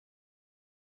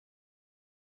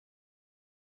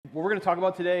what we're going to talk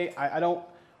about today,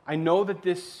 I know that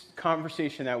this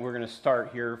conversation that we're going to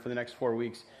start here for the next 4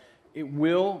 weeks,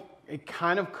 it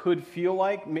kind of could feel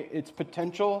like its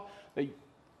potential that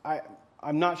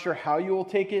I'm not sure how you will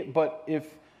take it, but if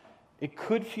it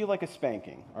could feel like a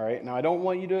spanking, all right? Now, I don't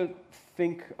want you to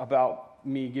think about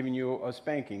me giving you a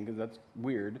spanking, because that's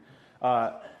weird,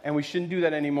 and we shouldn't do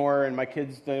that anymore, and my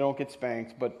kids, they don't get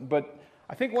spanked, but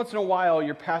I think once in a while,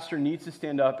 your pastor needs to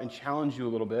stand up and challenge you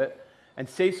a little bit and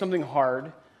say something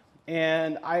hard,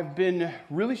 and I've been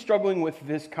really struggling with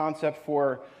this concept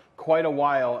for quite a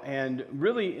while, and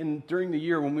really during the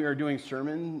year when we are doing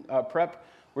sermon prep,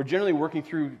 we're generally working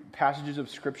through passages of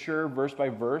Scripture, verse by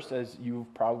verse, as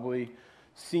you've probably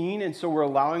seen, and so we're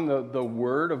allowing the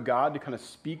Word of God to kind of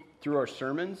speak through our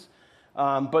sermons.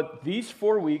 But these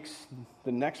 4 weeks,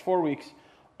 the next 4 weeks,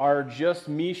 are just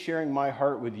me sharing my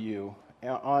heart with you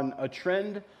on a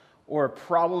trend or a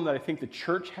problem that I think the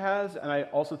church has, and I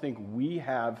also think we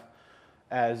have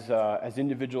as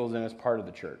individuals and as part of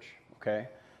the church. Okay,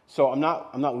 so I'm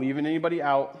not leaving anybody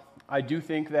out. I do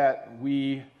think that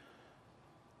we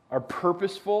are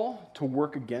purposeful to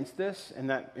work against this, and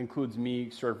that includes me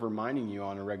sort of reminding you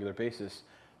on a regular basis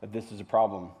that this is a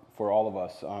problem for all of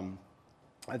us.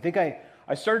 I think I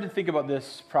started to think about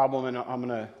this problem, and I'm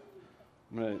gonna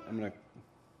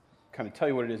kind of tell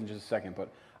you what it is in just a second.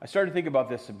 But I started to think about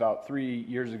this about 3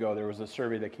 years ago. There was a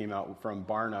survey that came out from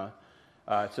Barna.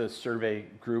 It's a survey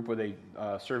group where they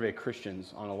survey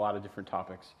Christians on a lot of different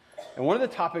topics. And one of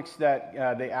the topics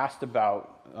that they asked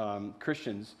about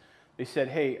Christians, they said,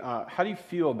 hey, how do you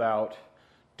feel about,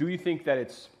 do you think that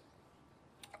it's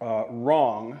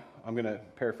wrong, I'm going to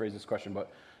paraphrase this question,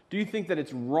 but do you think that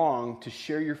it's wrong to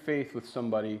share your faith with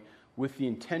somebody with the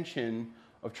intention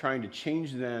of trying to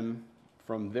change them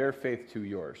from their faith to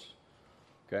yours?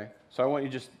 Okay? So I want you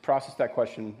to just process that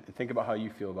question and think about how you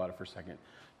feel about it for a second.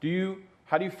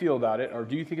 How do you feel about it, or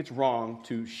do you think it's wrong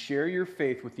to share your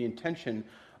faith with the intention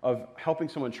of helping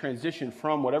someone transition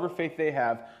from whatever faith they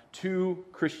have to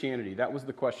Christianity? That was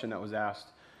the question that was asked.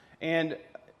 And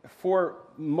for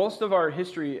most of our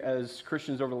history as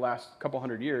Christians over the last couple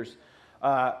hundred years,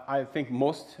 I think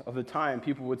most of the time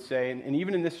people would say, and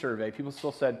even in this survey, people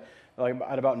still said, like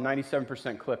at about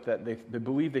 97% clip, that they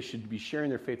believe they should be sharing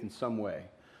their faith in some way.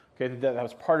 Okay, that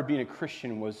was part of being a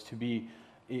Christian, was to be,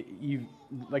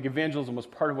 like evangelism was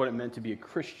part of what it meant to be a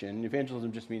Christian.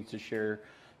 Evangelism just means to share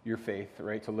your faith,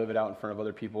 right? To live it out in front of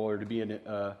other people, or to be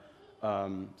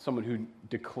someone who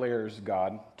declares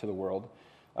God to the world.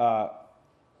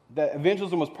 That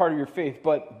evangelism was part of your faith,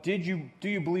 but do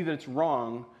you believe that it's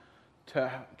wrong to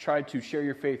try to share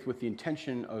your faith with the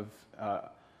intention of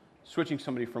switching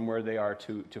somebody from where they are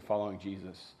to following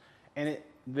Jesus? And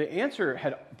the answer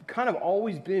had kind of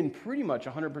always been pretty much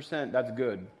 100%, that's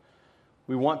good.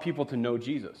 We want people to know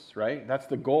Jesus, right? That's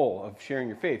the goal of sharing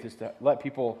your faith, is to let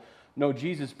people know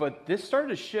Jesus. But this started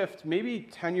to shift maybe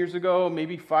 10 years ago,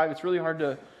 maybe 5. It's really hard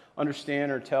to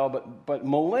understand or tell, but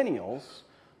millennials,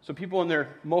 so people in their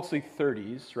mostly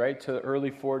 30s, right, to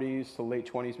early 40s to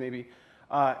late 20s maybe,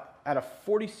 at a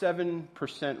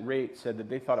 47% rate said that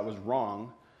they thought it was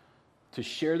wrong to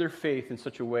share their faith in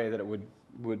such a way that it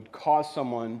would cause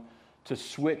someone to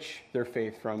switch their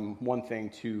faith from one thing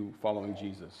to following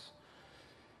Jesus.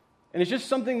 And it's just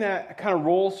something that kind of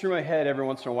rolls through my head every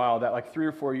once in a while, that like 3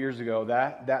 or 4 years ago,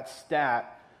 that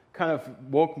stat kind of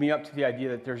woke me up to the idea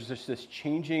that there's just this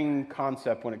changing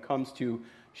concept when it comes to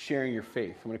sharing your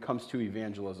faith, when it comes to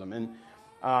evangelism. And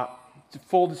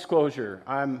full disclosure,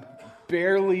 I'm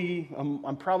probably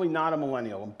not a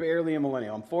millennial. I'm barely a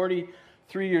millennial. I'm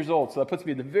 43 years old, so that puts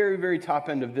me at the very, very top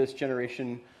end of this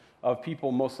generation of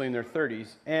people, mostly in their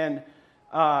 30s. And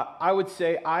I would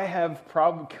say I have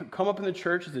probably come up in the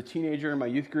church as a teenager in my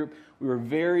youth group. We were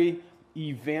very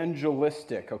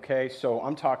evangelistic, okay? So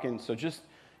I'm talking, just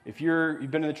if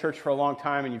you've been in the church for a long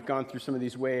time and you've gone through some of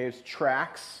these waves,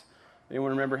 tracts.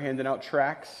 Anyone remember handing out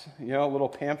tracts? Little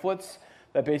pamphlets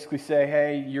that basically say,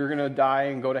 hey, you're going to die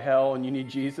and go to hell and you need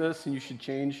Jesus and you should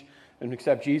change and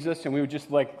accept Jesus. And we would just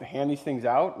hand these things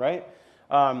out, right?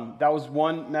 That was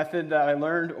one method that I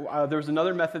learned. There was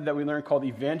another method that we learned called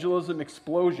evangelism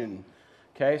explosion.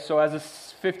 Okay, so as a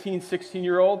 15,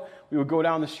 16-year-old, we would go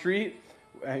down the street.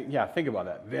 Think about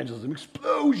that. Evangelism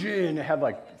explosion. It had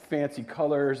fancy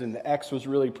colors, and the X was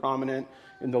really prominent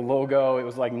in the logo. It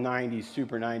was 90s,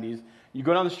 super 90s. You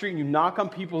go down the street and you knock on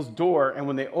people's door, and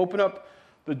when they open up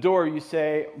the door, you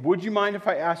say, would you mind if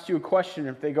I asked you a question?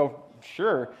 If they go,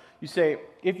 sure, you say,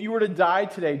 if you were to die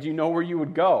today, do you know where you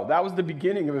would go? That was the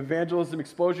beginning of evangelism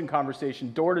explosion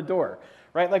conversation, door to door,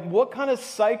 right? What kind of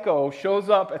psycho shows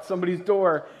up at somebody's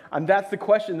door, and that's the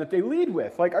question that they lead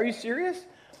with? Are you serious?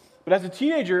 But as a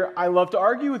teenager, I loved to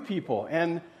argue with people,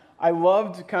 and I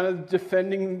loved kind of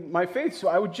defending my faith. So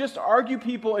I would just argue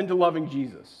people into loving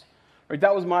Jesus. Right?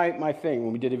 That was my thing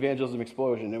when we did Evangelism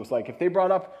Explosion. It was like if they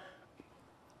brought up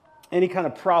any kind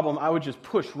of problem, I would just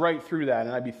push right through that,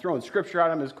 and I'd be throwing scripture at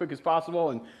them as quick as possible,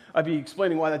 and I'd be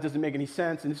explaining why that doesn't make any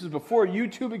sense. And this was before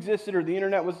YouTube existed or the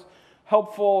internet was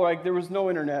helpful. Like, there was no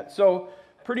internet. So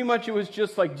pretty much it was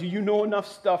just like, do you know enough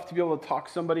stuff to be able to talk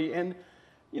to somebody? And,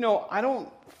 I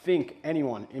don't think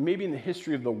anyone, and maybe in the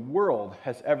history of the world,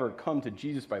 has ever come to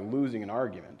Jesus by losing an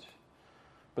argument.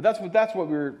 But that's what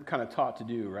we were kind of taught to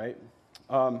do, right?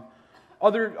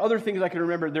 Other things I can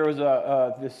remember, there was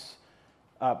this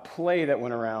play that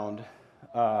went around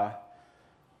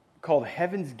called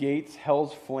Heaven's Gates,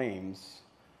 Hell's Flames.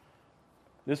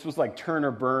 This was like turn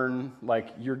or burn, like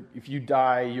if you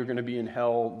die, you're going to be in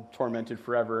hell, tormented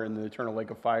forever in the eternal lake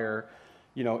of fire.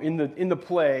 In the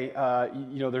play,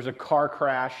 there's a car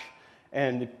crash,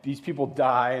 and these people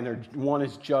die, and one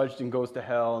is judged and goes to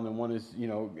hell, and then one is,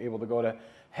 able to go to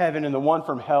heaven, and the one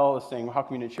from hell is saying, well, how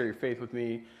come you didn't share your faith with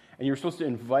me? And you're supposed to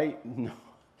invite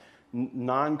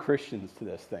non-Christians to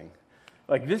this thing.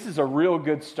 Like, this is a real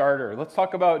good starter. Let's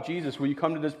talk about Jesus. Will you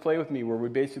come to this play with me where we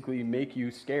basically make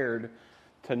you scared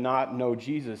to not know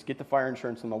Jesus? Get the fire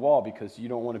insurance on the wall because you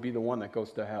don't want to be the one that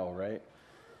goes to hell, right?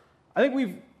 I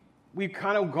think we've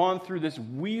kind of gone through this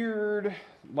weird,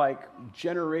 like,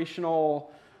 generational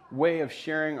way of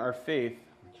sharing our faith.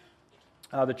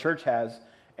 The church has.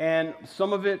 And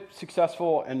some of it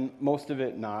successful and most of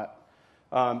it not.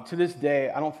 To this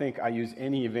day, I don't think I use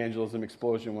any Evangelism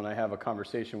Explosion when I have a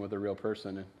conversation with a real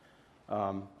person.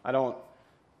 I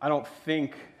don't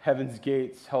think Heaven's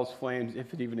Gates, Hell's Flames,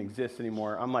 if it even exists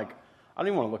anymore. I'm like, I don't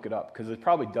even want to look it up because it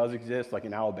probably does exist, like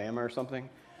in Alabama or something.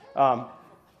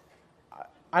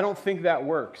 I don't think that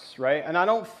works, right? And I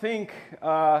don't think,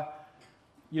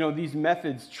 these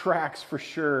methods, tracks for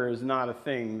sure is not a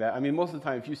thing. Most of the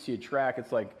time, if you see a track,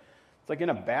 it's like in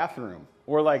a bathroom,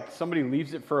 or like somebody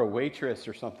leaves it for a waitress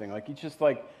or something. Like, it's just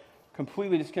like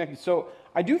completely disconnected. So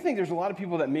I do think there's a lot of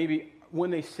people that maybe when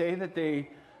they say that they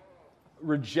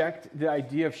reject the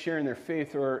idea of sharing their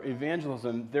faith or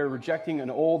evangelism, they're rejecting an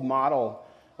old model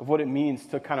of what it means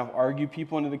to kind of argue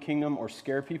people into the kingdom or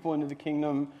scare people into the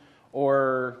kingdom,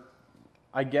 or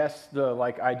I guess the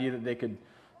idea that they could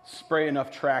spray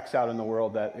enough tracts out in the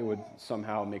world that it would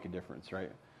somehow make a difference,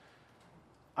 right?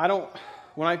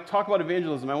 When I talk about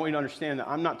evangelism, I want you to understand that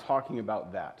I'm not talking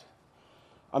about that.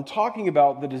 I'm talking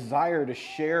about the desire to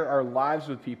share our lives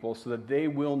with people so that they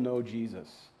will know Jesus.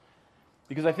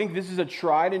 Because I think this is a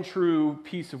tried and true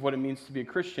piece of what it means to be a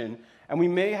Christian. And we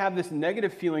may have this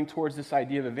negative feeling towards this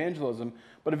idea of evangelism,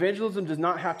 but evangelism does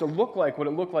not have to look like what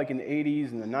it looked like in the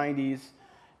 80s and the 90s.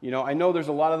 I know there's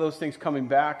a lot of those things coming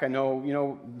back. I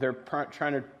know, they're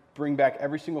trying to bring back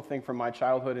every single thing from my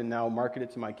childhood and now market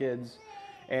it to my kids.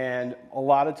 And a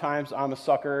lot of times I'm a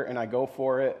sucker and I go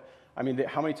for it.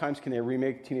 How many times can they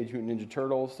remake Teenage Mutant Ninja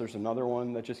Turtles? There's another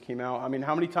one that just came out.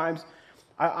 How many times?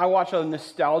 I watch a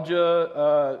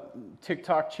nostalgia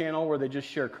TikTok channel where they just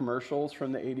share commercials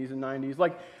from the 80s and 90s.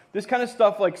 Like, this kind of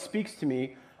stuff speaks to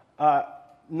me,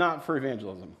 not for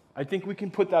evangelism. I think we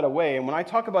can put that away. And when I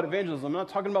talk about evangelism, I'm not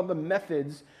talking about the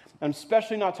methods. I'm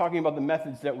especially not talking about the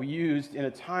methods that we used in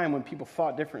a time when people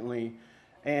thought differently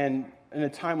and in a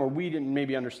time where we didn't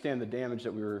maybe understand the damage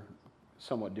that we were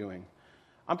somewhat doing.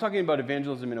 I'm talking about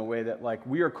evangelism in a way that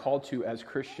we are called to as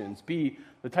Christians, be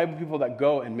the type of people that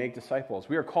go and make disciples.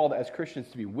 We are called as Christians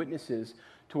to be witnesses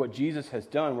to what Jesus has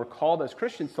done. We're called as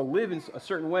Christians to live in a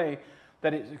certain way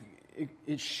that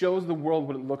it shows the world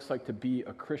what it looks like to be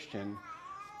a Christian.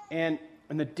 And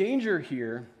the danger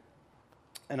here,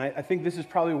 and I think this is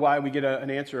probably why we get an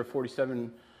answer of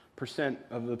 47%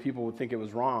 of the people would think it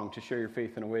was wrong to share your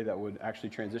faith in a way that would actually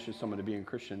transition someone to being a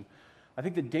Christian. I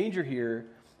think the danger here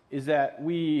is that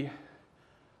we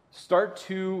start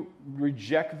to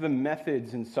reject the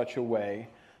methods in such a way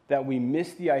that we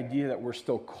miss the idea that we're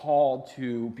still called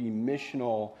to be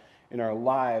missional in our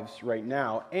lives right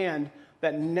now, and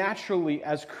that naturally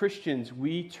as Christians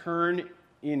we turn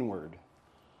inward.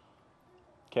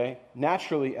 Okay?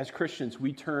 Naturally as Christians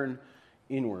we turn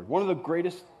inward. One of the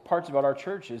greatest parts about our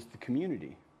church is the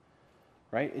community,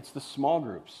 right? It's the small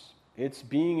groups. It's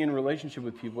being in relationship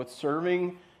with people. It's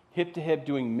serving hip to hip,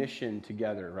 doing mission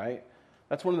together, right?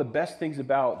 That's one of the best things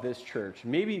about this church.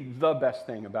 Maybe the best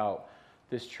thing about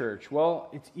this church. Well,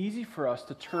 it's easy for us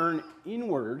to turn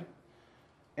inward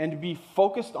and to be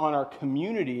focused on our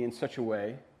community in such a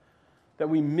way that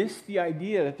we miss the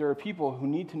idea that there are people who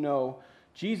need to know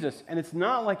Jesus. And it's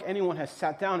not like anyone has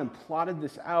sat down and plotted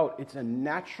this out. It's a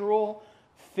natural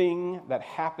thing that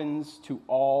happens to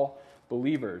all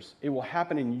believers. It will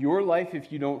happen in your life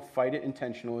if you don't fight it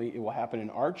intentionally. It will happen in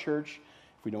our church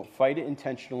if we don't fight it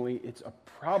intentionally. It's a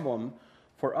problem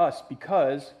for us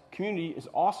because community is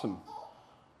awesome.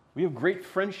 We have great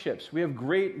friendships. We have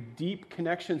great, deep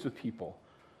connections with people.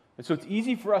 And so it's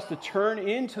easy for us to turn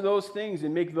into those things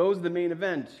and make those the main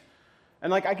event.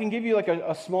 And I can give you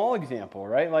a small example,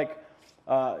 right?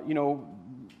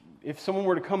 If someone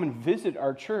were to come and visit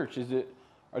our church,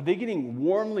 are they getting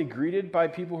warmly greeted by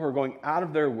people who are going out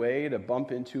of their way to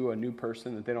bump into a new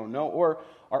person that they don't know? Or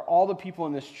are all the people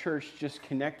in this church just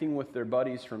connecting with their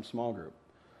buddies from small group?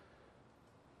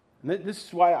 And this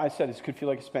is why I said this could feel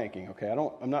like a spanking, okay?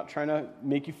 I'm not trying to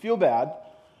make you feel bad,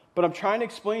 but I'm trying to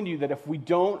explain to you that if we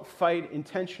don't fight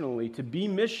intentionally to be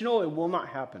missional, it will not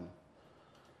happen.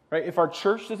 Right? If our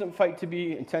church doesn't fight to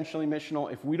be intentionally missional,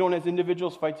 if we don't as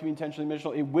individuals fight to be intentionally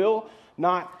missional, it will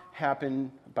not happen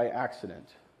by accident.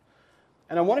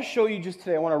 And I want to show you just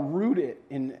today, I want to root it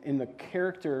in the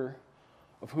character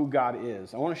of who God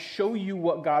is. I want to show you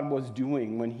what God was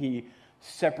doing when he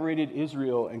separated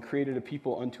Israel and created a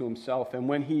people unto himself, and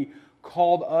when he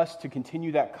called us to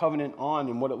continue that covenant on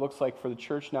and what it looks like for the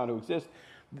church now to exist.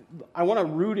 I want to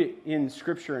root it in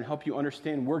Scripture and help you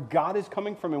understand where God is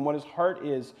coming from and what his heart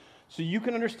is, so you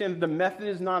can understand that the method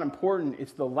is not important,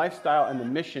 it's the lifestyle and the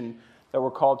mission that we're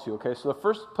called to. Okay, so the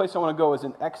first place I want to go is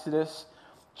in Exodus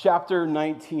chapter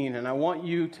 19, and I want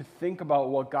you to think about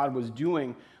what God was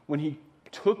doing when he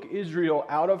took Israel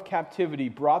out of captivity,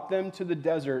 brought them to the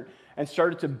desert, and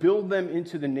started to build them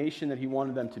into the nation that he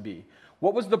wanted them to be.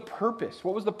 What was the purpose?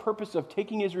 What was the purpose of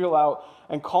taking Israel out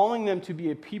and calling them to be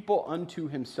a people unto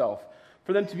himself?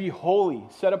 For them to be holy,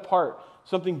 set apart,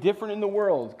 something different in the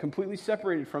world, completely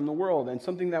separated from the world, and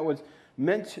something that was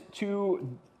meant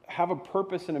to have a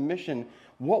purpose and a mission.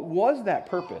 What was that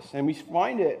purpose? And we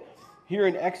find it here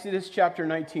in Exodus chapter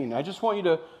 19. I just want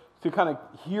you to kind of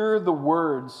hear the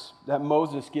words that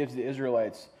Moses gives the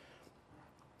Israelites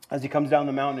as he comes down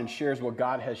the mountain and shares what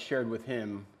God has shared with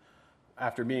him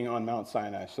after being on Mount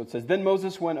Sinai. So it says, "Then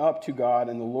Moses went up to God,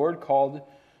 and the Lord called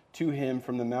to him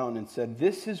from the mountain and said,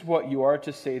 'This is what you are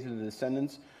to say to the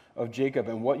descendants of Jacob,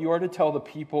 and what you are to tell the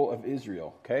people of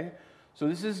Israel.'" Okay? So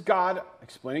this is God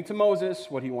explaining to Moses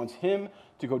what he wants him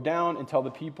to go down and tell the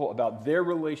people about their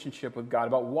relationship with God,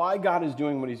 about why God is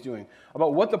doing what he's doing,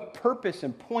 about what the purpose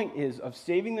and point is of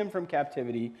saving them from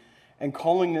captivity and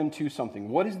calling them to something.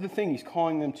 What is the thing he's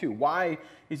calling them to? Why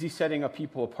is he setting a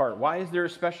people apart? Why is there a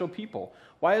special people?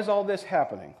 Why is all this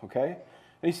happening? Okay?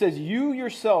 And he says, "You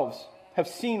yourselves have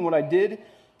seen what I did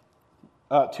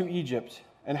to Egypt,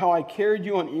 and how I carried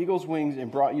you on eagle's wings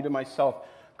and brought you to myself."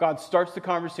 God starts the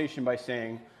conversation by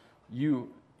saying, you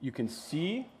can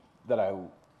see that I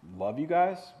love you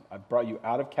guys. I brought you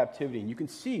out of captivity, and you can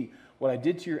see what I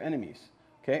did to your enemies.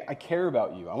 Okay? I care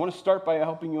about you. I want to start by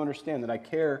helping you understand that I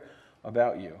care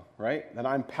about you, right? That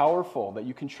I'm powerful, that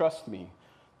you can trust me.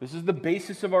 This is the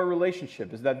basis of our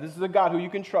relationship, is that this is a God who you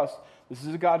can trust. This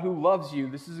is a God who loves you.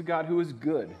 This is a God who is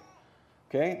good.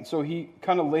 Okay? And so he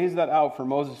kind of lays that out for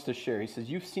Moses to share. He says,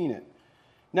 "You've seen it.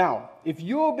 Now, if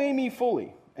you obey me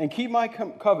fully and keep my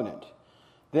covenant,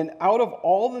 then out of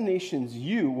all the nations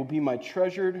you will be my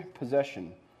treasured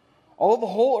possession. Although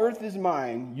the whole earth is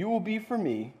mine, you will be for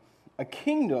me a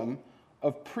kingdom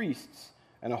of priests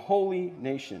and a holy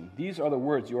nation. These are the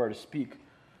words you are to speak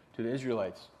to the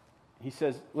Israelites." He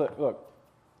says, look,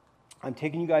 I'm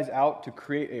taking you guys out to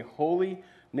create a holy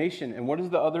nation. And what is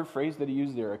the other phrase that he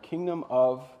used there? A kingdom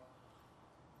of,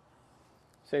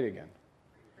 say it again.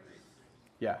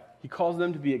 Yeah, he calls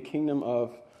them to be a kingdom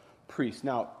of priests.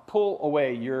 Now, pull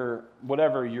away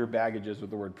whatever your baggage is with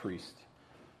the word priest.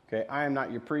 Okay, I am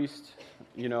not your priest.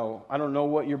 I don't know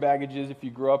what your baggage is if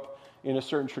you grew up in a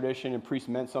certain tradition and priest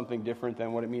meant something different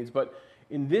than what it means. But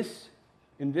in this,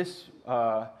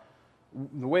 the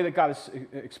way that God is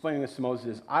explaining this to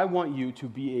Moses is, I want you to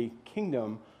be a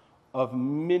kingdom of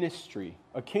ministry,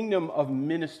 a kingdom of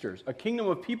ministers, a kingdom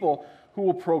of people who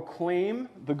will proclaim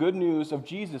the good news of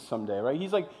Jesus someday, right?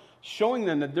 He's like showing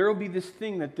them that there will be this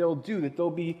thing that they'll do, that they'll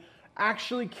be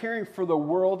actually caring for the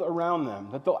world around them,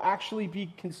 that they'll actually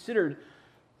be considered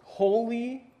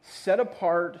holy, set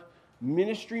apart,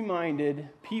 ministry-minded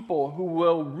people who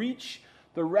will reach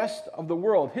the rest of the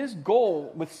world. His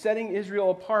goal with setting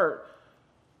Israel apart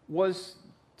was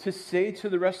to say to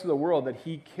the rest of the world that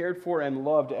he cared for and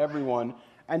loved everyone,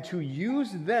 and to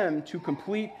use them to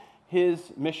complete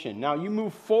his mission. Now, you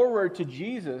move forward to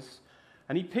Jesus,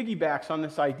 and he piggybacks on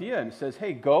this idea and says,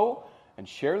 hey, go and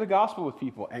share the gospel with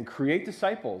people and create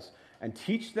disciples and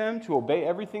teach them to obey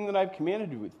everything that I've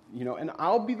commanded you, and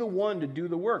I'll be the one to do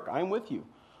the work. I'm with you.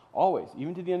 always,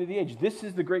 even to the end of the age. This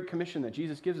is the Great Commission that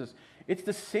Jesus gives us. It's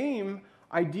the same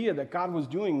idea that God was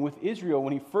doing with Israel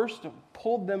when he first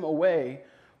pulled them away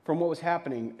from what was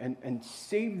happening and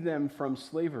saved them from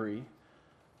slavery,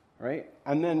 right?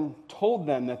 And then told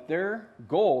them that their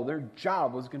goal, their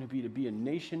job was going to be a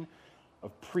nation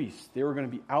of priests. They were going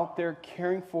to be out there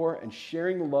caring for and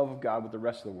sharing the love of God with the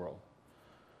rest of the world.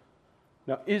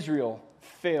 Now, Israel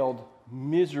failed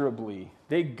miserably.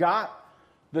 They got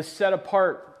the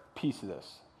set-apart piece of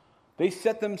this. They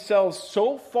set themselves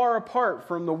so far apart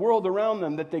from the world around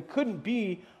them that they couldn't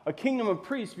be a kingdom of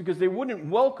priests because they wouldn't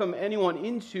welcome anyone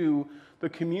into the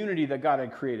community that God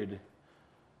had created.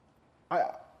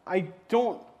 I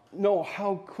don't know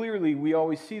how clearly we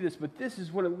always see this, but this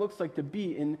is what it looks like to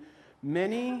be in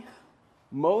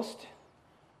most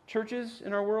churches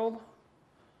in our world.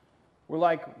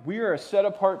 We are a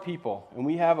set-apart people, and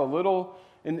we have a little,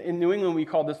 in New England we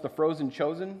call this the frozen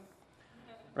chosen,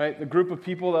 right? The group of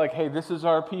people that are like, hey, this is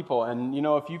our people, and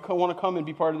if you want to come and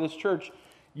be part of this church,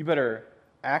 you better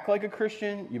act like a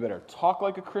Christian, you better talk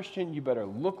like a Christian, you better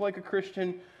look like a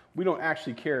Christian. We don't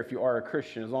actually care if you are a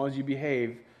Christian. As long as you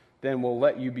behave, then we'll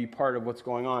let you be part of what's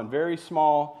going on. Very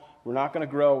small, we're not going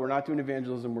to grow, we're not doing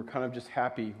evangelism, we're kind of just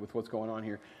happy with what's going on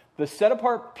here. The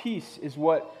set-apart piece is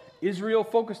what Israel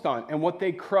focused on and what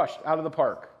they crushed out of the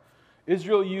park.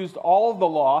 Israel used all of the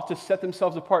law to set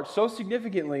themselves apart so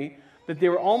significantly that they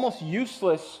were almost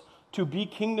useless to be a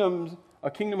kingdom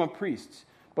of priests.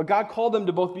 But God called them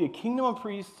to both be a kingdom of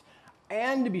priests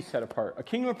and to be set apart, a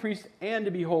kingdom of priests and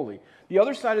to be holy. The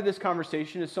other side of this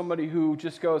conversation is somebody who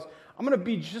just goes, I'm going to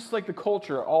be just like the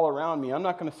culture all around me. I'm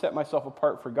not going to set myself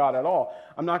apart for God at all.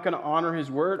 I'm not going to honor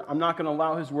his word. I'm not going to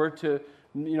allow his word to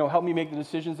help me make the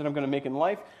decisions that I'm going to make in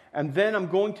life. And then I'm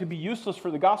going to be useless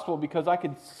for the gospel because I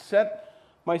could set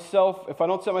myself, if I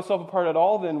don't set myself apart at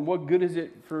all, then what good is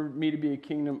it for me to be a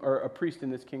kingdom or a priest in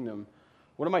this kingdom?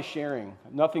 What am I sharing?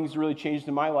 Nothing's really changed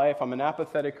in my life. I'm an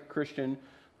apathetic Christian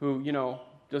who,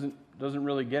 doesn't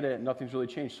really get it. Nothing's really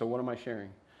changed. So what am I sharing?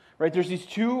 Right? There's these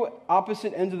two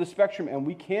opposite ends of the spectrum, and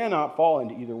we cannot fall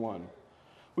into either one.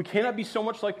 We cannot be so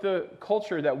much like the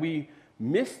culture that we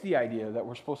miss the idea that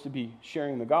we're supposed to be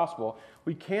sharing the gospel.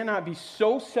 We cannot be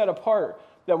so set apart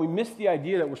that we miss the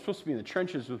idea that we're supposed to be in the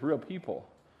trenches with real people.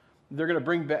 They're going to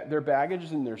bring their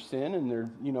baggage and their sin, and they're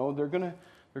going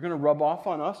to rub off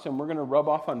on us, and we're going to rub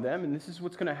off on them, and this is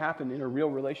what's going to happen in a real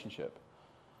relationship.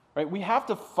 Right? We have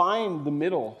to find the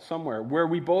middle somewhere where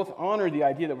we both honor the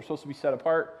idea that we're supposed to be set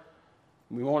apart.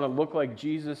 We want to look like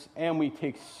Jesus, and we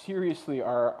take seriously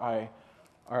our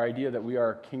idea that we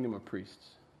are a kingdom of priests,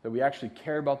 that we actually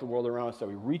care about the world around us, that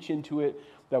we reach into it,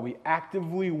 that we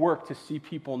actively work to see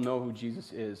people know who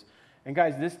Jesus is. And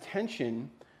guys, this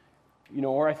tension,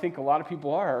 or I think a lot of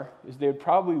people is they would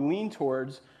probably lean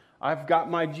towards, I've got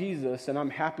my Jesus, and I'm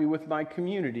happy with my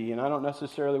community, and I don't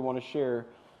necessarily want to share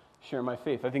my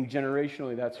faith. I think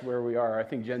generationally that's where we are. I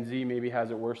think Gen Z maybe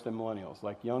has it worse than millennials.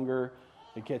 Like younger,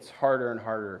 it gets harder and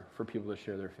harder for people to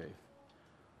share their faith.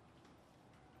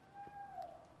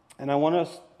 And I want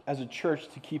us as a church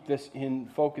to keep this in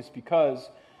focus because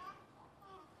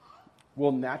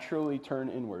we'll naturally turn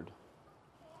inward.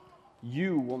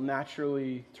 You will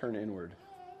naturally turn inward.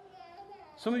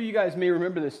 Some of you guys may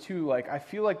remember this too. I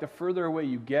feel like the further away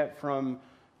you get from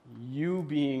you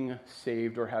being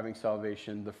saved or having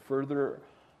salvation, the further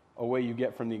away you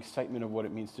get from the excitement of what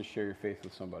it means to share your faith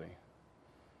with somebody.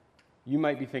 You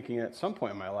might be thinking at some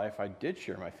point in my life, I did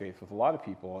share my faith with a lot of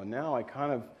people, and now I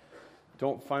kind of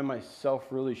don't find myself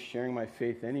really sharing my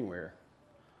faith anywhere.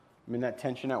 I'm in that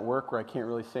tension at work where I can't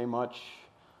really say much,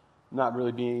 not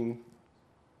really being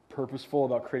purposeful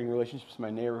about creating relationships in my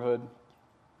neighborhood.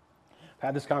 I've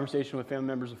had this conversation with family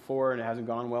members before, and it hasn't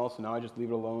gone well, so now I just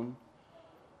leave it alone.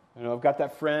 I've got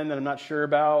that friend that I'm not sure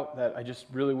about, that I just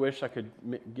really wish I could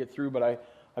get through, but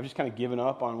I've just kind of given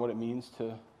up on what it means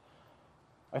to...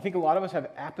 I think a lot of us have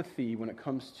apathy when it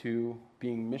comes to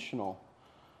being missional.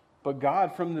 But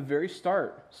God, from the very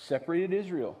start, separated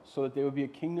Israel so that they would be a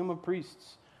kingdom of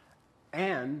priests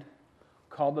and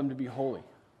called them to be holy.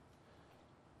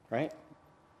 Right?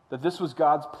 That this was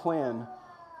God's plan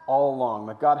all along,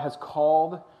 that God has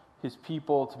called his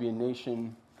people to be a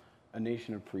nation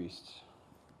of priests.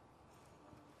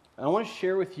 And I want to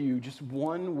share with you just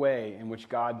one way in which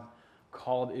God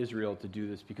called Israel to do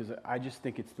this, because I just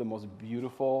think it's the most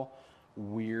beautiful,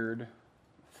 weird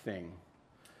thing.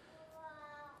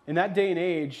 In that day and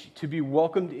age, to be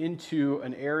welcomed into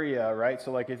an area, right?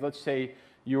 So if let's say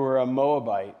you were a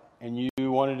Moabite and you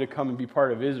wanted to come and be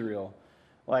part of Israel,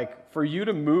 for you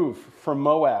to move from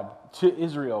Moab to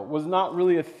Israel was not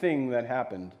really a thing that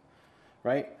happened,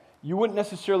 right? You wouldn't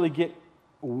necessarily get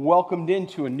welcomed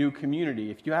into a new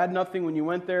community. If you had nothing when you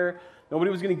went there,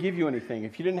 nobody was going to give you anything.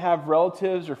 If you didn't have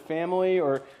relatives or family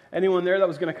or anyone there that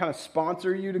was going to kind of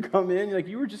sponsor you to come in, like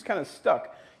you were just kind of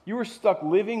stuck. You were stuck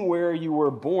living where you were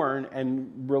born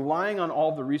and relying on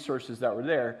all the resources that were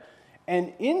there.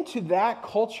 And into that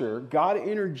culture, God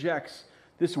interjects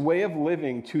this way of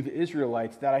living to the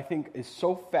Israelites that I think is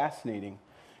so fascinating.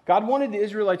 God wanted the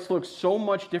Israelites to look so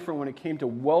much different when it came to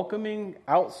welcoming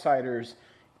outsiders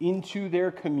into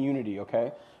their community, okay?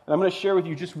 And I'm going to share with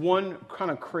you just one kind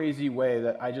of crazy way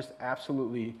that I just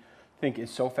absolutely think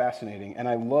is so fascinating. And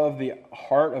I love the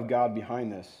heart of God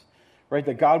behind this, right?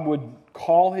 That God would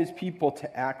call his people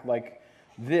to act like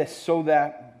this so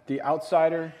that the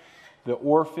outsider, the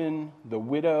orphan, the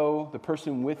widow, the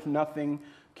person with nothing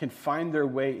can find their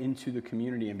way into the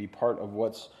community and be part of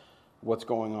what's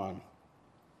going on.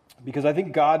 Because I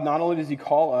think God, not only does he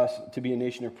call us to be a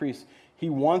nation of priests, he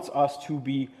wants us to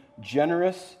be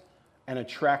generous and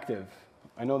attractive.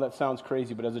 I know that sounds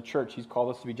crazy, but as a church, he's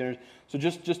called us to be generous. So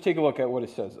just take a look at what it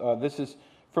says. This is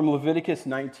from Leviticus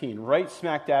 19, right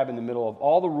smack dab in the middle of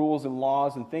all the rules and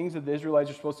laws and things that the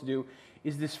Israelites are supposed to do,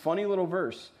 is this funny little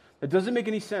verse that doesn't make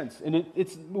any sense. And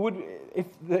if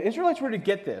the Israelites were to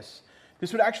get this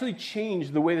would actually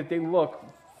change the way that they look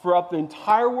throughout the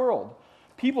entire world.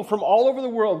 People from all over the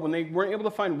world, when they weren't able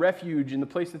to find refuge in the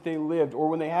place that they lived, or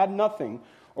when they had nothing,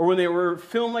 or when they were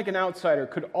feeling like an outsider,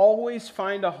 could always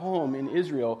find a home in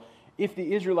Israel if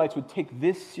the Israelites would take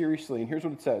this seriously. And here's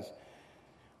what it says.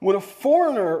 When a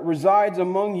foreigner resides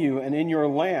among you and in your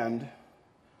land,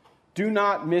 do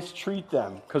not mistreat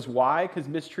them. Because why? Because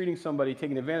mistreating somebody,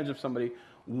 taking advantage of somebody,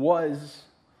 was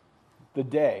the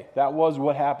day. That was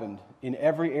what happened in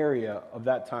every area of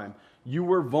that time. You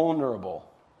were vulnerable.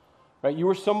 Right? You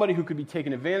were somebody who could be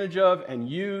taken advantage of and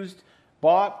used,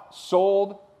 bought,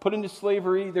 sold, put into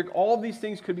slavery. All of these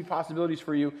things could be possibilities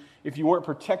for you if you weren't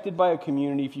protected by a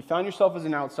community, if you found yourself as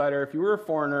an outsider, if you were a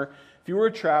foreigner, if you were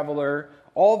a traveler.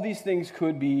 All of these things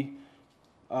could be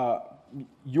what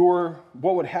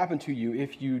would happen to you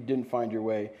if you didn't find your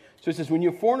way. So it says, when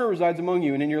your foreigner resides among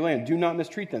you and in your land, do not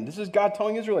mistreat them. This is God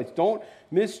telling Israelites, don't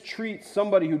mistreat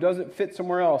somebody who doesn't fit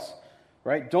somewhere else.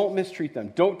 Right? Don't mistreat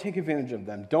them. Don't take advantage of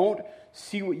them. Don't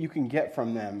see what you can get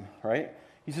from them. Right?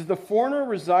 He says, the foreigner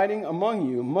residing among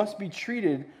you must be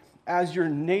treated as your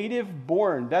native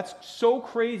born. That's so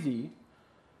crazy.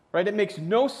 Right? It makes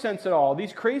no sense at all.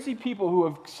 These crazy people who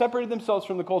have separated themselves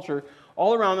from the culture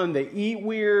all around them, they eat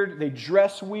weird, they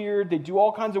dress weird, they do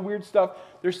all kinds of weird stuff.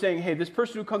 They're saying, hey, this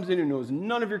person who comes in and knows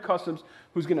none of your customs,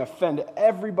 who's going to offend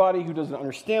everybody, who doesn't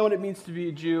understand what it means to be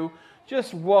a Jew,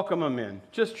 just welcome them in.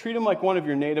 Just treat them like one of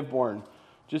your native born.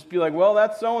 Just be like, well,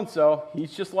 that's so-and-so.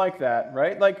 He's just like that,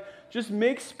 right? Like, just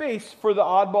make space for the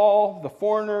oddball, the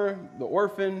foreigner, the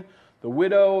orphan, the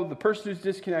widow, the person who's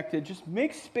disconnected. Just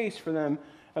make space for them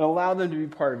and allow them to be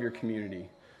part of your community.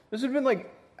 This would have been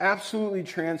like absolutely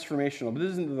transformational, but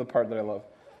this isn't the part that I love.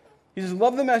 He says,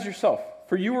 love them as yourself,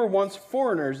 for you were once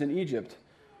foreigners in Egypt,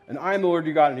 and I am the Lord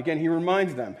your God. And again, he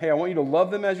reminds them, hey, I want you to love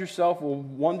them as yourself. We'll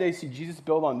one day see Jesus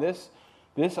build on this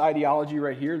ideology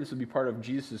right here. This will be part of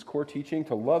Jesus' core teaching,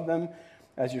 to love them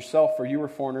as yourself, for you were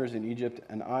foreigners in Egypt,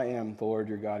 and I am the Lord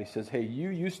your God. He says, hey, you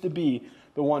used to be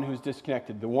the one who's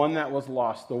disconnected, the one that was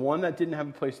lost, the one that didn't have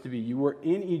a place to be. You were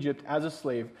in Egypt as a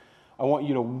slave. I want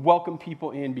you to welcome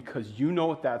people in because you know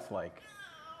what that's like.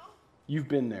 You've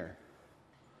been there.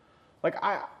 Like,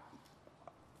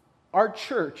 our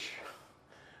church,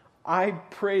 I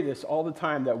pray this all the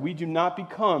time, that we do not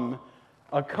become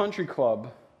a country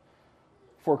club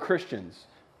for Christians.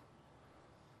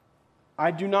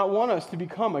 I do not want us to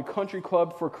become a country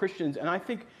club for Christians, and I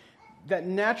think that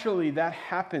naturally that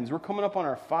happens. We're coming up on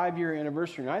our 5-year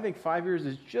anniversary, and I think 5 years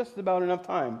is just about enough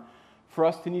time for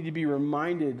us to need to be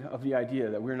reminded of the idea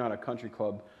that we're not a country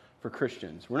club for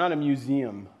Christians. We're not a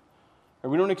museum.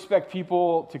 We don't expect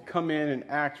people to come in and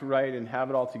act right and have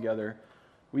it all together.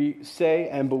 We say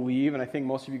and believe, and I think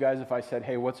most of you guys, if I said,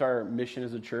 hey, what's our mission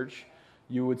as a church?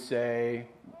 You would say,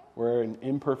 we're an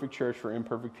imperfect church for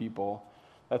imperfect people.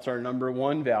 That's our number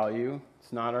one value.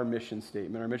 It's not our mission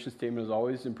statement. Our mission statement is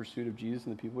always in pursuit of Jesus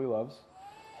and the people he loves,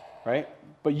 right?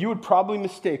 But you would probably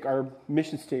mistake our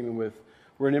mission statement with,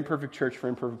 we're an imperfect church for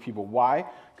imperfect people. Why?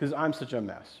 Because I'm such a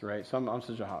mess, right? So I'm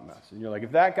such a hot mess. And you're like,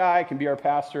 if that guy can be our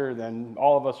pastor, then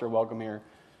all of us are welcome here.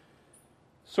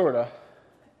 Sort of.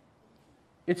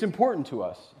 It's important to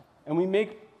us. And we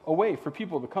make a way for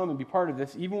people to come and be part of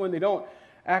this, even when they don't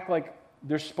act like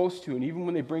they're supposed to. And even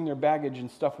when they bring their baggage and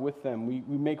stuff with them, we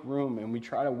make room and we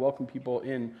try to welcome people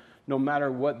in no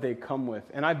matter what they come with.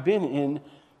 And I've been in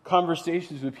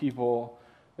conversations with people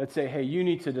that say, hey, you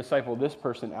need to disciple this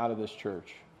person out of this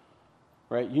church,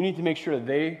 right? You need to make sure that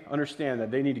they understand that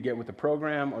they need to get with the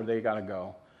program or they got to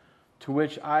go. To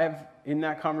which I've, in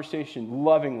that conversation,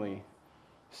 lovingly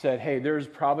said, hey, there's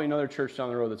probably another church down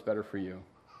the road that's better for you.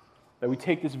 That we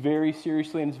take this very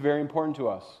seriously, and it's very important to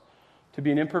us to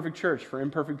be an imperfect church for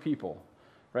imperfect people,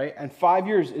 right? And 5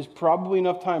 years is probably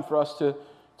enough time for us to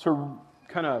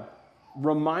kind of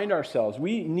remind ourselves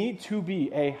we need to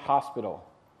be a hospital.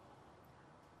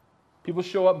 People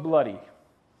show up bloody.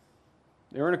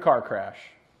 They were in a car crash.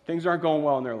 Things aren't going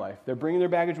well in their life. They're bringing their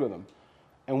baggage with them.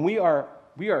 And we are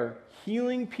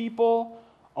healing people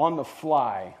on the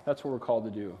fly. That's what we're called to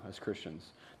do as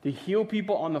Christians. To heal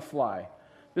people on the fly.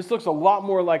 This looks a lot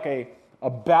more like a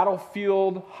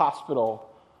battlefield hospital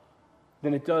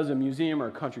than it does a museum or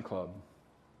a country club.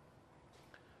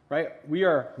 Right? We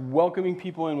are welcoming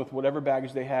people in with whatever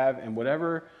baggage they have and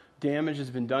whatever damage has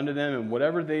been done to them and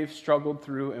whatever they've struggled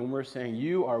through, and we're saying,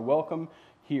 you are welcome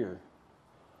here.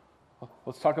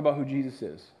 Let's talk about who Jesus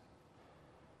is.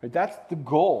 Right? That's the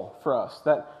goal for us,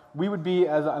 that we would be,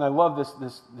 and I love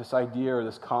this idea or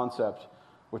this concept,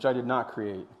 which I did not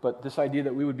create, but this idea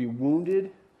that we would be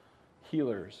wounded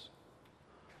healers.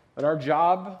 That our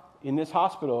job in this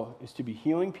hospital is to be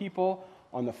healing people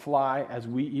on the fly as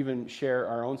we even share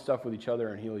our own stuff with each other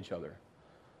and heal each other.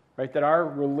 Right? That our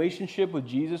relationship with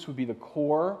Jesus would be the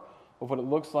core of what it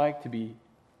looks like to be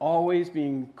always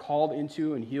being called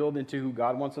into and healed into who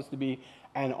God wants us to be,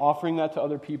 and offering that to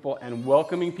other people and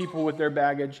welcoming people with their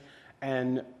baggage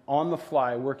and on the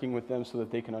fly working with them so that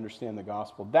they can understand the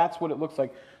gospel. That's what it looks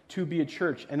like to be a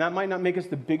church. And that might not make us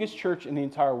the biggest church in the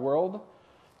entire world.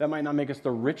 That might not make us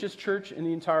the richest church in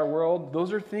the entire world.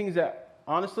 Those are things that,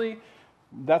 honestly,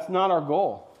 that's not our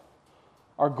goal.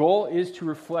 Our goal is to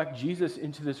reflect Jesus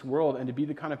into this world and to be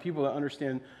the kind of people that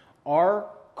understand our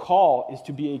call is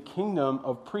to be a kingdom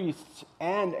of priests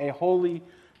and a holy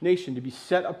nation, to be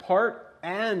set apart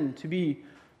and to be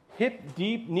hip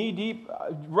deep, knee deep,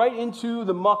 right into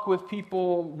the muck with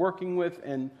people, working with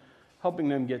and helping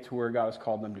them get to where God has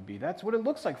called them to be. That's what it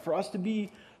looks like for us to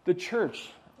be the church.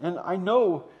 And I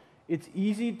know it's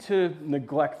easy to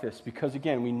neglect this because,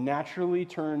 again, we naturally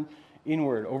turn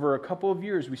inward. Over a couple of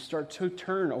years, we start to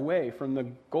turn away from the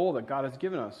goal that God has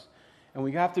given us. And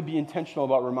we have to be intentional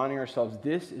about reminding ourselves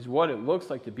this is what it looks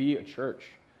like to be a church.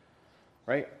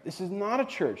 Right? This is not a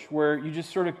church where you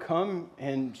just sort of come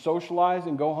and socialize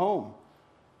and go home.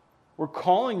 We're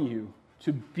calling you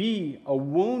to be a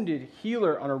wounded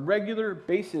healer on a regular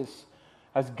basis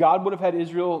as God would have had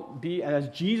Israel be and as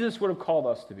Jesus would have called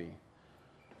us to be.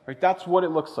 Right? That's what it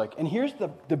looks like. And here's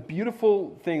the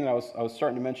beautiful thing that I was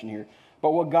starting to mention here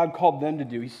about what God called them to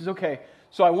do. He says, okay,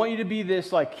 so I want you to be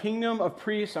this like kingdom of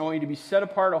priests. I want you to be set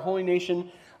apart, a holy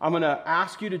nation. I'm going to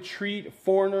ask you to treat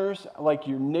foreigners like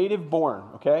you're native born,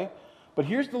 okay? But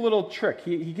here's the little trick.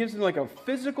 He gives them like a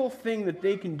physical thing that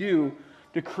they can do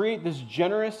to create this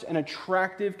generous and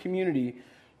attractive community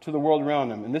to the world around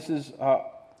them. And this is,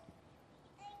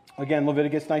 again,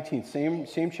 Leviticus 19,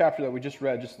 same chapter that we just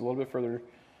read, just a little bit further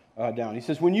down. He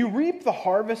says, when you reap the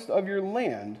harvest of your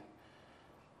land,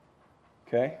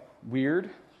 okay,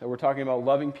 weird that we're talking about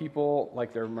loving people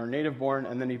like they're native born.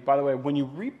 And then, by the way, when you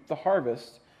reap the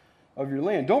harvest of your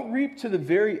land, don't reap to the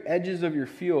very edges of your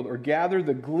field or gather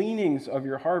the gleanings of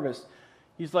your harvest.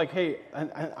 He's like, hey,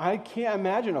 I can't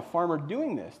imagine a farmer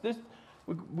doing this.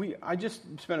 I just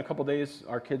spent a couple days,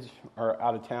 our kids are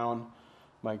out of town.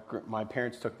 My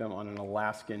parents took them on an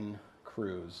Alaskan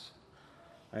cruise.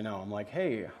 I know, I'm like,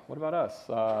 hey, what about us?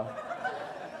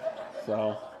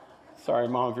 So, sorry,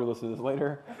 Mom, if you're listening to this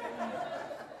later.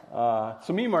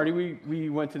 So me and Marty, we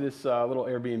went to this little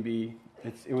Airbnb.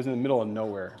 It was in the middle of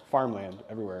nowhere, farmland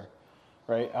everywhere,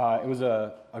 right? It was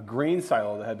a grain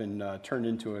silo that had been turned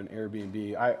into an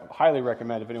Airbnb. I highly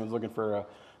recommend if anyone's looking for a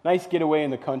nice getaway in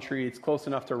the country. It's close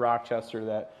enough to Rochester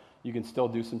that you can still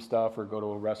do some stuff or go to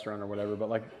a restaurant or whatever, but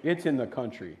like it's in the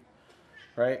country,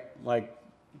 right? Like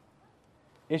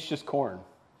it's just corn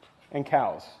and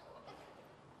cows,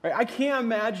 right? I can't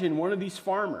imagine one of these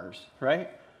farmers, right,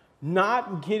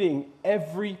 not getting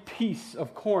every piece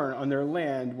of corn on their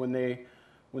land when they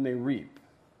reap.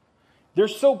 They're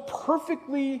so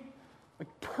perfectly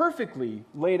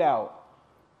laid out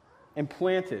and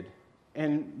planted.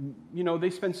 And, they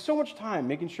spend so much time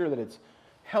making sure that it's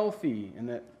healthy and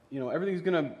that, everything's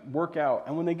going to work out.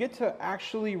 And when they get to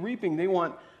actually reaping, they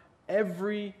want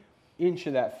every inch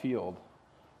of that field,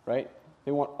 right?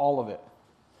 They want all of it.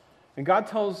 And God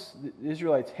tells the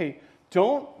Israelites, hey,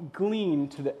 don't glean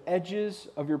to the edges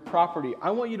of your property.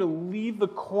 I want you to leave the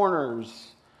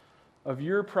corners of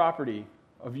your property,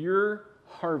 of your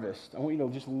harvest. I want you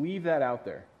to just leave that out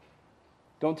there.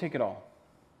 don't take it all.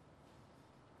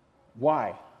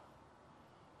 Why?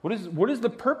 What is the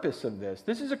purpose of this?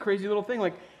 This is a crazy little thing.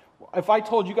 Like, if I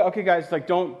told you, okay, guys, like,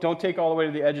 don't take all the way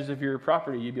to the edges of your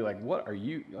property, you'd be like, what are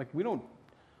you? Like, we don't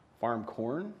farm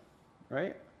corn,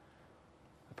 right?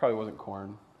 It probably wasn't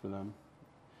corn for them.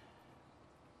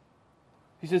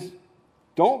 He says,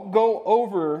 don't go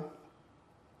over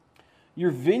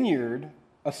your vineyard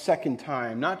a second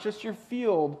time, not just your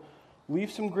field.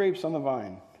 Leave some grapes on the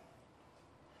vine.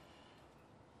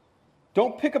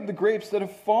 Don't pick up the grapes that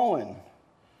have fallen.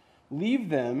 Leave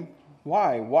them.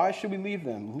 Why? Why should we leave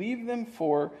them? Leave them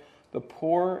for the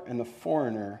poor and the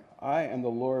foreigner. I am the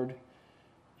Lord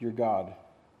your God.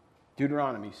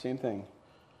 Deuteronomy, same thing.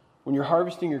 When you're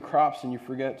harvesting your crops and you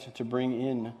forget to bring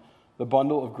in the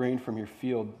bundle of grain from your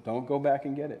field, don't go back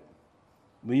and get it.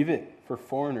 Leave it for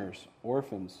foreigners,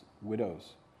 orphans,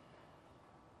 widows.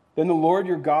 Then the Lord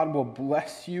your God will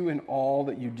bless you in all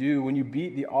that you do. When you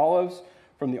beat the olives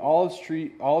from the olive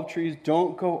trees,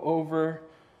 don't go over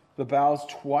the boughs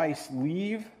twice.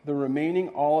 Leave the remaining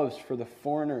olives for the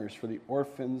foreigners, for the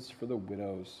orphans, for the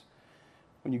widows.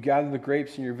 When you gather the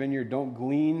grapes in your vineyard, don't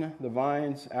glean the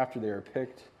vines after they are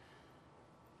picked.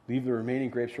 Leave the remaining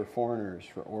grapes for foreigners,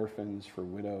 for orphans, for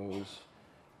widows.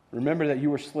 Remember that you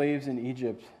were slaves in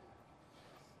Egypt.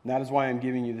 And that is why I'm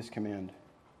giving you this command.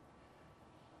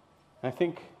 And I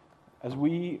think as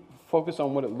we focus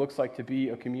on what it looks like to be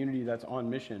a community that's on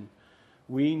mission,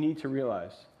 we need to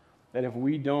realize that if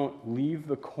we don't leave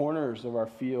the corners of our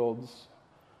fields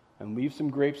and leave some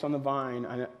grapes on the vine,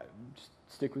 just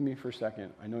stick with me for a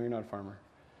second. I know you're not a farmer.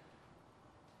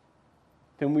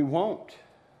 Then we won't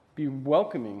be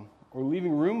welcoming or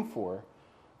leaving room for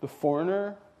the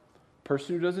foreigner,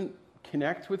 person who doesn't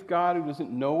connect with God, who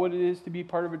doesn't know what it is to be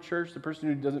part of a church, the person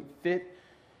who doesn't fit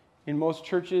in most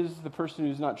churches, the person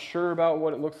who's not sure about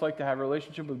what it looks like to have a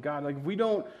relationship with God. Like, if we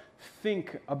don't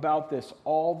think about this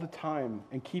all the time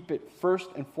and keep it first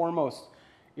and foremost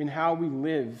in how we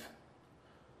live,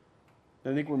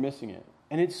 then I think we're missing it.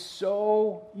 And it's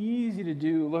so easy to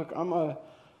do. Look, I'm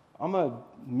a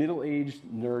middle-aged,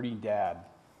 nerdy dad.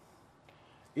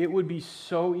 It would be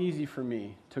so easy for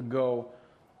me to go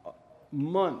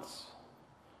months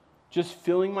just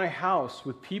filling my house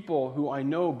with people who I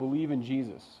know believe in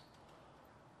Jesus,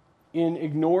 in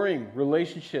ignoring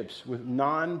relationships with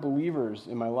non-believers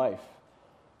in my life.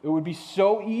 It would be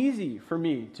so easy for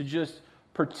me to just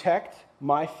protect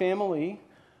my family,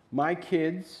 my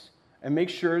kids, and make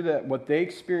sure that what they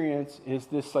experience is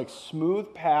this like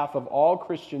smooth path of all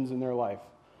Christians in their life.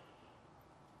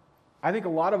 I think a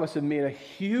lot of us have made a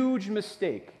huge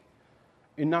mistake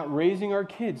in not raising our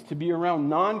kids to be around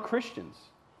non-Christians.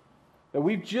 That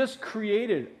we've just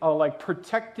created a like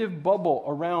protective bubble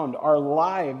around our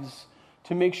lives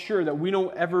to make sure that we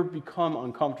don't ever become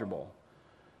uncomfortable.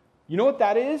 You know what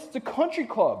that is? It's a country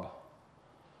club.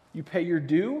 You pay your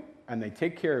due and they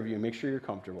take care of you and make sure you're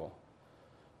comfortable.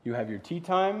 You have your tea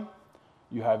time,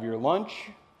 you have your lunch,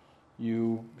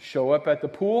 you show up at the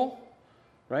pool,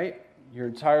 right? Your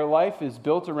entire life is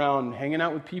built around hanging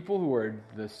out with people who are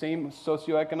the same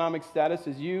socioeconomic status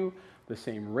as you, the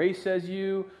same race as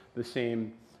you, the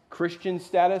same Christian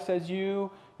status as you.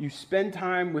 You spend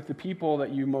time with the people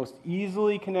that you most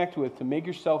easily connect with to make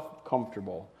yourself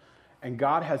comfortable. And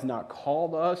God has not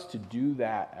called us to do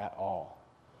that at all.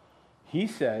 He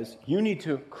says you need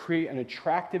to create an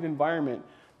attractive environment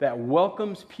that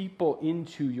welcomes people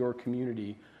into your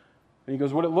community. And he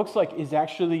goes, what it looks like is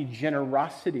actually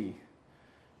generosity.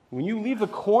 When you leave the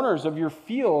corners of your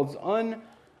fields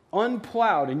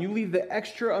unplowed and you leave the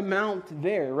extra amount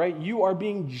there, right, you are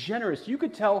being generous. You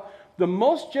could tell the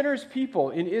most generous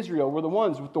people in Israel were the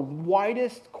ones with the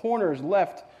widest corners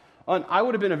left. I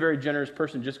would have been a very generous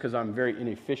person just because I'm very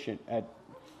inefficient at,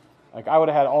 like, I would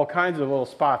have had all kinds of little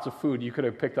spots of food you could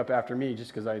have picked up after me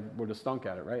just because I would have stunk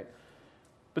at it, right?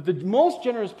 But the most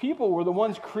generous people were the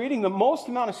ones creating the most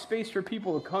amount of space for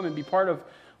people to come and be part of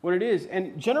what it is.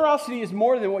 And generosity is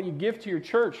more than what you give to your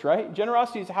church, right?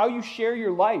 Generosity is how you share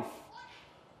your life.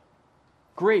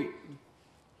 Great.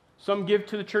 Some give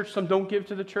to the church, some don't give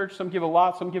to the church, some give a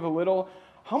lot, some give a little.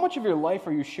 How much of your life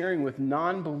are you sharing with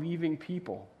non-believing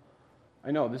people?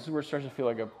 I know, this is where it starts to feel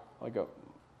like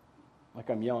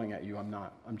I'm yelling at you. I'm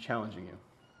not. I'm challenging you.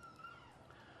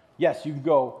 Yes, you can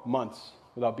go months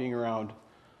without being around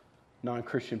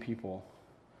non-Christian people.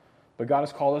 But God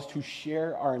has called us to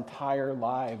share our entire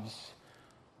lives,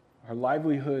 our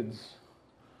livelihoods,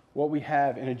 what we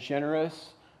have in a generous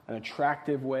and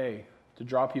attractive way to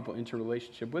draw people into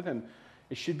relationship with Him.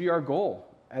 It should be our goal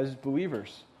as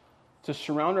believers to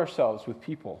surround ourselves with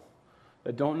people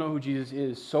that don't know who Jesus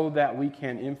is so that we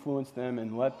can influence them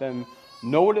and let them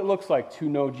know what it looks like to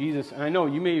know Jesus. And I know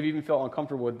you may have even felt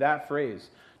uncomfortable with that phrase,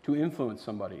 to influence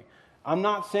somebody. I'm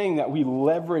not saying that we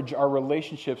leverage our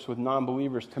relationships with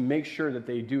non-believers to make sure that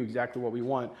they do exactly what we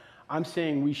want. I'm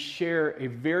saying we share a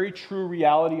very true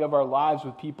reality of our lives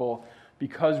with people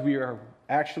because we are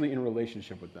actually in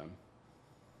relationship with them.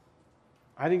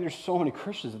 I think there's so many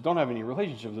Christians that don't have any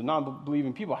relationships with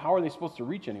non-believing people. How are they supposed to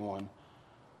reach anyone?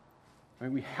 I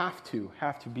mean, we have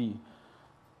to be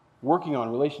working on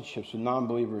relationships with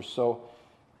non-believers. So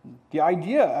the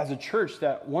idea as a church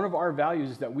that one of our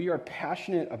values is that we are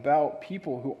passionate about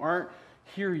people who aren't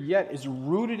here yet is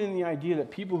rooted in the idea that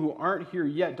people who aren't here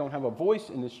yet don't have a voice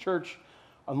in this church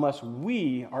unless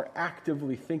we are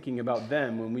actively thinking about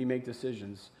them when we make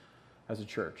decisions as a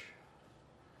church.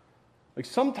 Like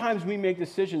sometimes we make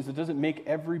decisions that doesn't make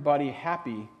everybody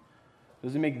happy,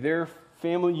 doesn't make their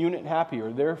family unit happy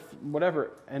or their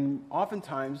whatever. And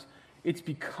oftentimes it's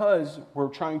because we're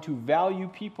trying to value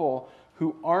people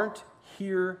who aren't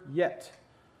here yet.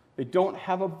 They don't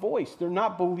have a voice. They're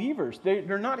not believers.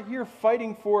 They're not here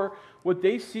fighting for what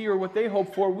they see or what they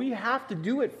hope for. We have to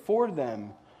do it for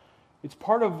them. It's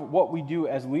part of what we do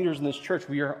as leaders in this church.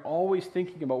 We are always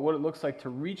thinking about what it looks like to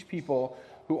reach people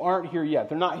who aren't here yet.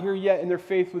 They're not here yet in their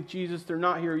faith with Jesus. They're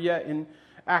not here yet in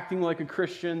acting like a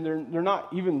Christian. They're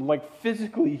not even like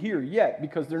physically here yet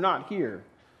because they're not here.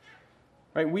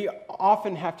 Right? We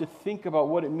often have to think about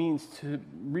what it means to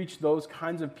reach those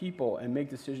kinds of people and make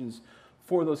decisions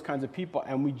for those kinds of people.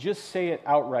 And we just say it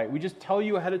outright. We just tell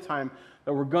you ahead of time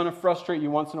that we're going to frustrate you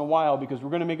once in a while because we're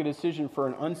going to make a decision for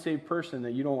an unsaved person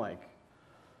that you don't like.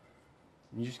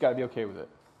 You just got to be okay with it.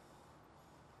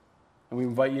 And we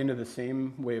invite you into the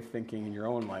same way of thinking in your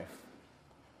own life.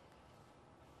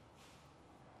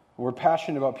 We're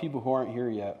passionate about people who aren't here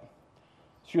yet.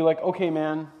 So you're like, okay,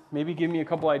 man, maybe give me a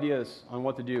couple ideas on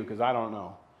what to do because I don't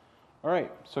know. All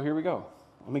right, so here we go.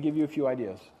 Let me give you a few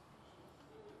ideas.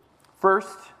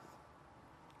 First,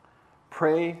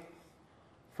 pray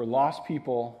for lost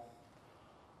people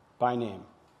by name.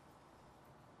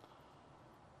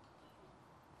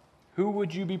 Who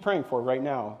would you be praying for right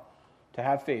now to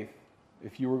have faith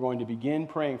if you were going to begin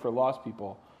praying for lost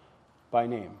people by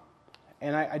name?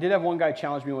 And I did have one guy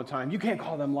challenge me one time. You can't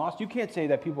call them lost. You can't say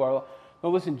that people are lost. No,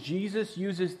 listen, Jesus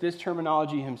uses this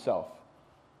terminology himself.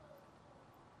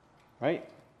 Right?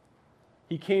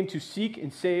 He came to seek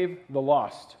and save the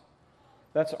lost.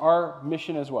 That's our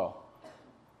mission as well.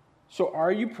 So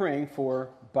are you praying for,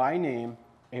 by name,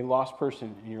 a lost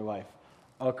person in your life?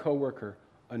 A coworker,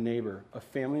 a neighbor, a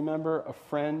family member, a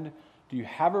friend? Do you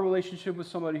have a relationship with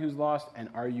somebody who's lost? And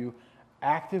are you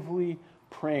actively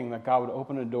praying that God would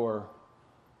open a door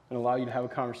and allow you to have a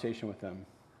conversation with them?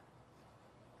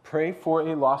 Pray for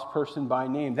a lost person by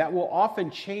name. That will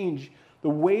often change the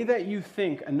way that you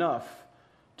think enough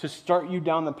to start you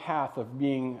down the path of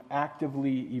being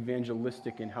actively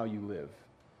evangelistic in how you live.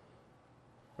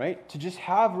 Right? To just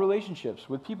have relationships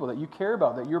with people that you care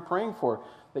about, that you're praying for,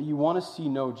 that you want to see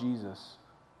know Jesus.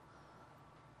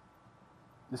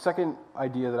 The second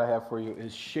idea that I have for you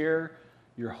is share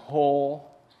your whole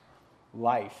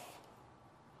life.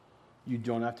 You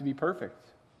don't have to be perfect.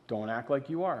 Don't act like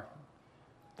you are.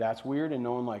 That's weird and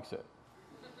no one likes it.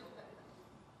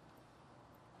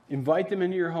 Invite them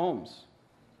into your homes.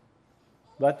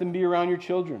 Let them be around your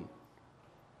children.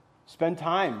 Spend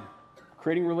time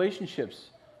creating relationships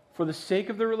for the sake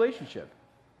of the relationship.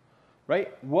 Right?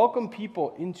 Welcome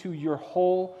people into your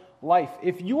whole life.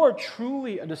 If you are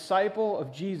truly a disciple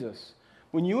of Jesus,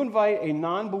 when you invite a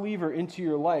non-believer into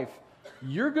your life,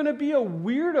 you're going to be a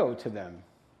weirdo to them.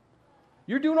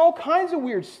 You're doing all kinds of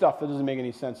weird stuff that doesn't make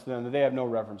any sense to them, that they have no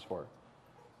reverence for.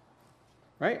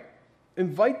 Right?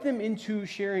 Invite them into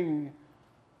sharing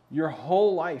your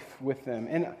whole life with them.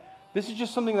 And this is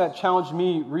just something that challenged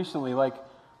me recently. Like,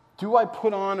 do I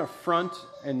put on a front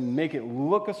and make it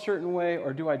look a certain way,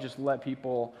 or do I just let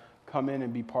people come in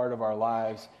and be part of our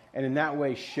lives, and in that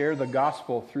way share the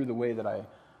gospel through the way that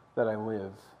I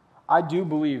live? I do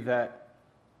believe that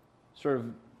sort of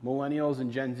millennials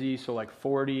and Gen Z, so like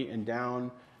 40 and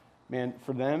down, man,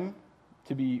 for them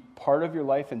to be part of your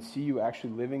life and see you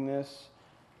actually living this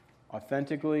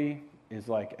authentically is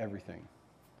like everything.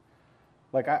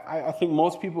 Like I think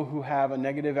most people who have a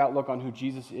negative outlook on who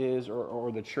Jesus is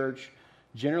or the church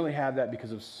generally have that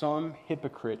because of some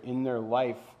hypocrite in their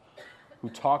life who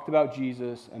talked about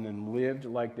Jesus and then lived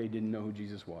like they didn't know who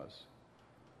Jesus was.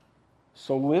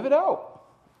 So live it out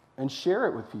and share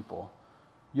it with people.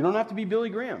 You don't have to be Billy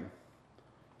Graham.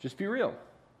 Just be real.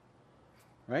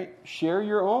 Right? Share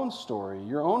your own story,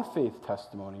 your own faith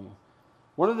testimony.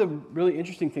 One of the really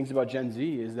interesting things about Gen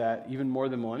Z is that even more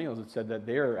than millennials, it said that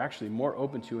they are actually more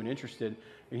open to and interested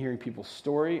in hearing people's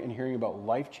story and hearing about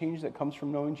life change that comes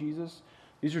from knowing Jesus.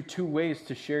 These are two ways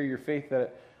to share your faith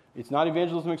that it's not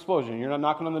evangelism explosion. You're not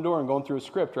knocking on the door and going through a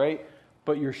script, right?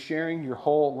 But you're sharing your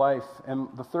whole life. And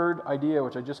the third idea,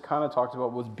 which I just kind of talked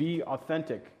about, was be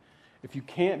authentic. If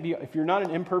you're not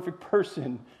an imperfect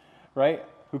person, right,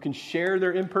 who can share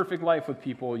their imperfect life with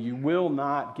people, you will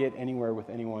not get anywhere with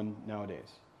anyone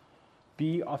nowadays.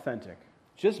 Be authentic.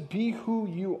 Just be who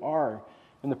you are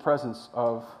in the presence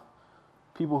of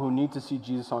people who need to see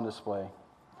Jesus on display.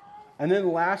 And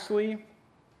then lastly,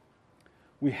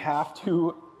 we have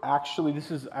to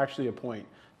this is actually a point.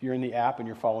 If you're in the app and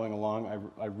you're following along,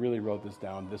 I really wrote this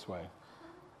down this way.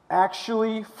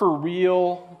 Actually, for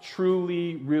real,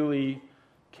 truly, really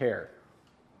care.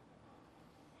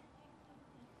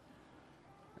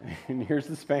 And here's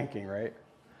the spanking, right?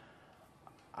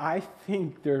 I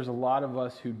think there's a lot of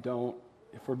us who don't,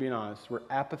 if we're being honest, we're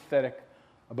apathetic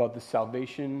about the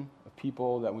salvation of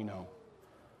people that we know.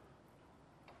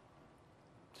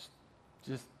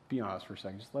 Just be honest for a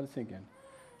second. Just let it sink in.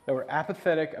 That we're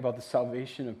apathetic about the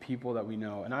salvation of people that we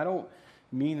know. And I don't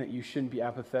mean that you shouldn't be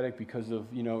apathetic because of,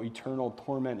 eternal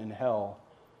torment in hell.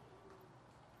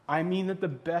 I mean that the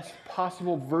best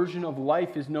possible version of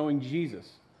life is knowing Jesus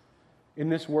in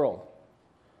this world.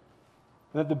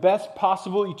 And that the best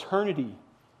possible eternity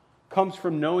comes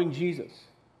from knowing Jesus.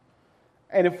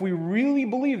 And if we really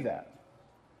believe that,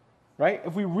 right?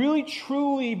 If we really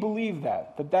truly believe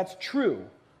that that's true,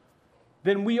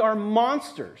 then we are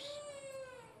monsters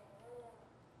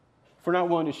for not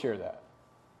willing to share that.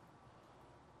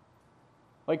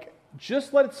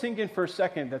 Just let it sink in for a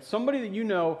second that somebody that you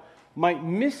know might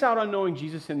miss out on knowing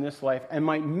Jesus in this life and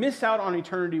might miss out on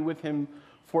eternity with him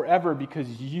forever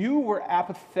because you were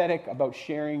apathetic about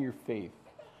sharing your faith.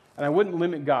 And I wouldn't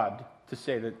limit God to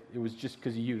say that it was just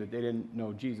because of you that they didn't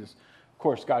know Jesus. Of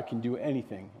course, God can do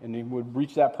anything, and he would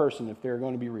reach that person if they're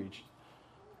going to be reached.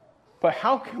 But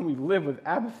how can we live with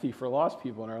apathy for lost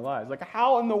people in our lives?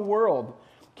 How in the world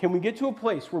can we get to a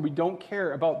place where we don't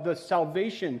care about the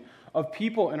salvation of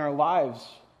people in our lives?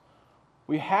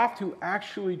 We have to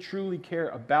actually truly care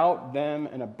about them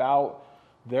and about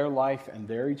their life and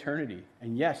their eternity.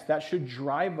 And yes, that should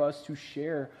drive us to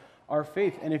share our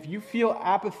faith. And if you feel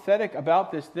apathetic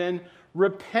about this, then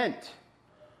repent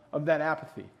of that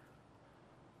apathy.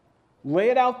 Lay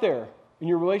it out there in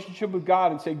your relationship with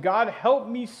God and say, God, help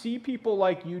me see people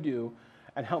like you do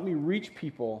and help me reach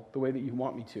people the way that you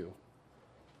want me to.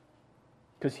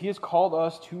 Because he has called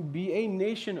us to be a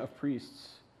nation of priests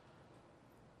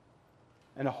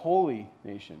and a holy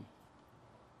nation.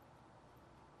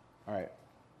 All right.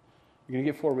 You're going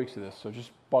to get 4 weeks of this, so just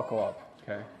buckle up,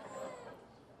 okay?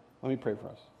 Let me pray for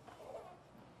us.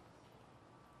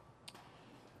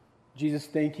 Jesus,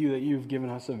 thank you that you've given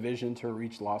us a vision to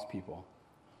reach lost people.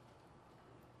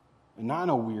 And not in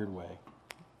a weird way.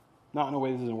 Not in a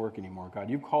way that doesn't work anymore, God.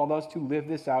 You've called us to live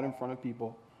this out in front of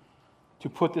people, to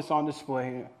put this on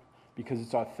display because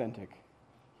it's authentic,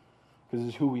 because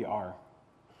it's who we are.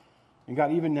 And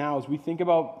God, even now, as we think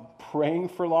about praying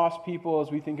for lost people,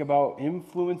 as we think about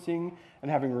influencing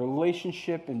and having a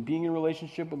relationship and being in a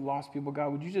relationship with lost people,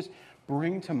 God, would you just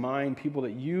bring to mind people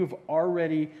that you've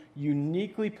already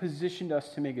uniquely positioned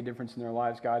us to make a difference in their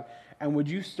lives, God? And would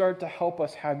you start to help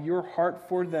us have your heart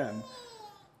for them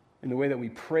in the way that we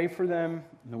pray for them,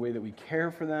 in the way that we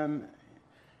care for them,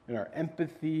 in our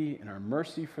empathy, in our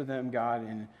mercy for them, God,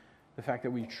 and the fact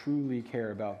that we truly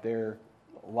care about their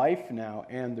life now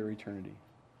and their eternity.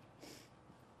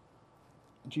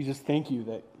 Jesus, thank you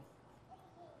that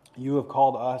you have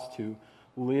called us to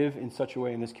live in such a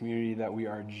way in this community that we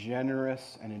are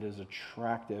generous and it is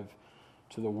attractive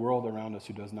to the world around us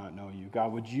who does not know you.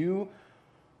 God, would you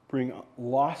bring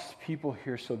lost people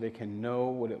here so they can know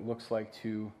what it looks like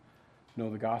to know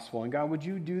the gospel? And God, would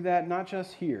you do that not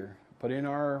just here, but in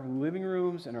our living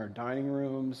rooms and our dining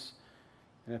rooms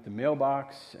and at the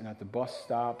mailbox and at the bus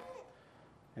stop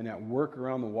and at work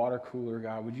around the water cooler,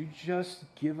 God, would you just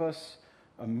give us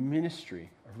a ministry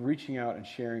of reaching out and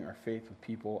sharing our faith with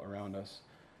people around us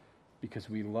because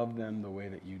we love them the way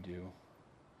that you do.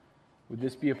 Would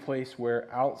this be a place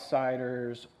where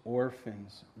outsiders,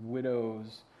 orphans,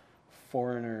 widows,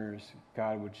 foreigners,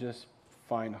 God, would just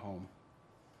find home?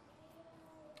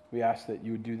 We ask that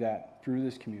you would do that through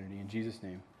this community. In Jesus'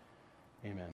 name,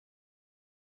 amen.